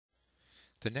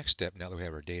The next step, now that we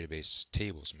have our database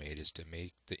tables made, is to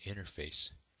make the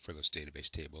interface for those database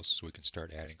tables so we can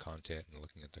start adding content and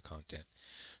looking at the content.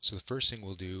 So the first thing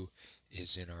we'll do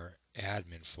is in our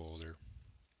admin folder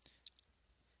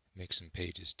make some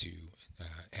pages to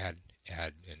add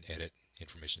and edit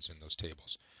information in those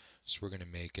tables. So we're going to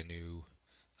make a new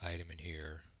item in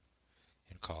here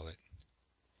and call it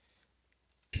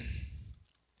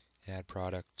add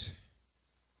product.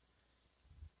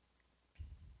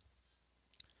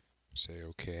 Say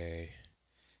OK,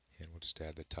 and we'll just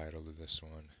add the title to this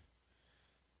one.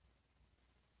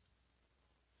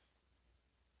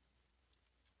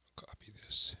 Copy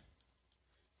this.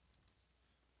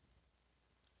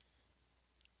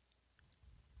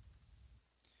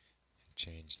 And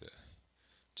change the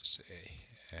to say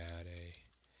add a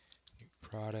new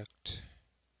product,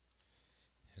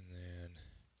 and then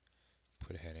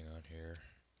put a heading on here.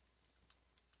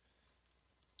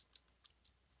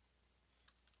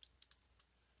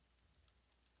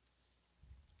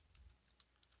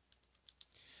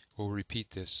 We'll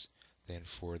repeat this then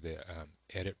for the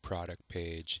edit product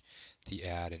page, the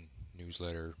add and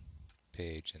newsletter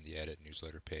page, and the edit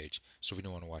newsletter page. So if we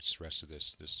don't want to watch the rest of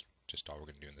this, just all we're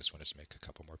going to do in this one is make a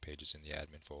couple more pages in the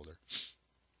admin folder.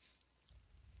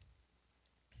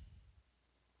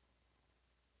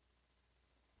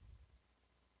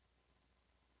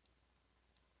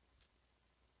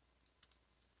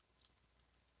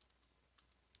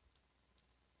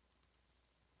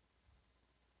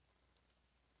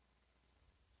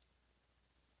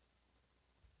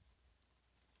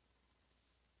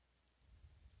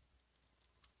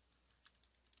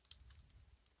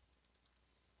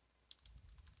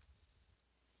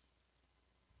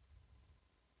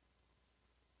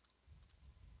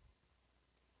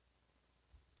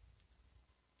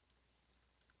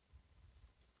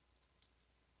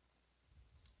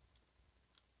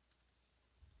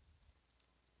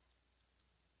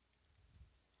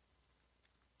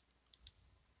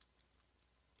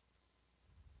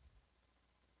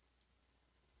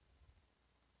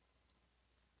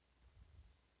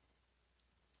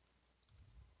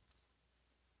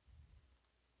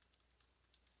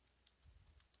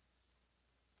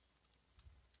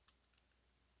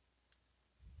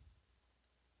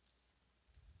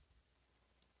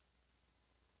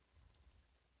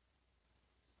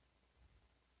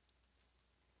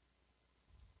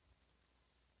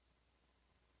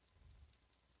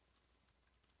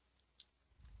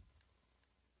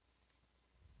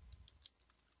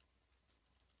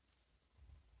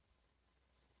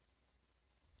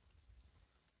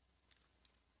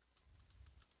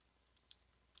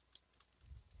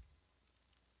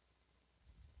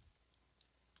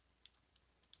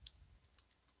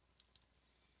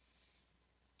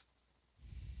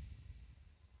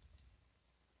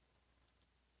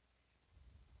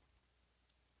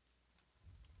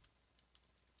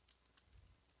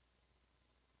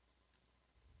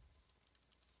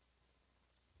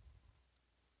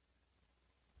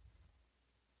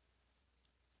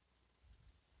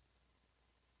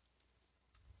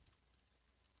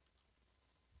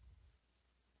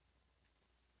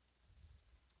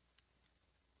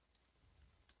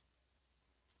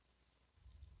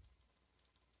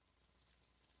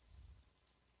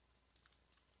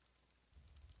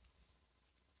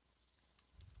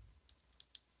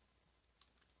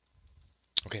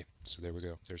 Okay, so there we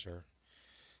go. There's our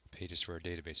pages for our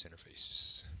database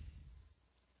interface.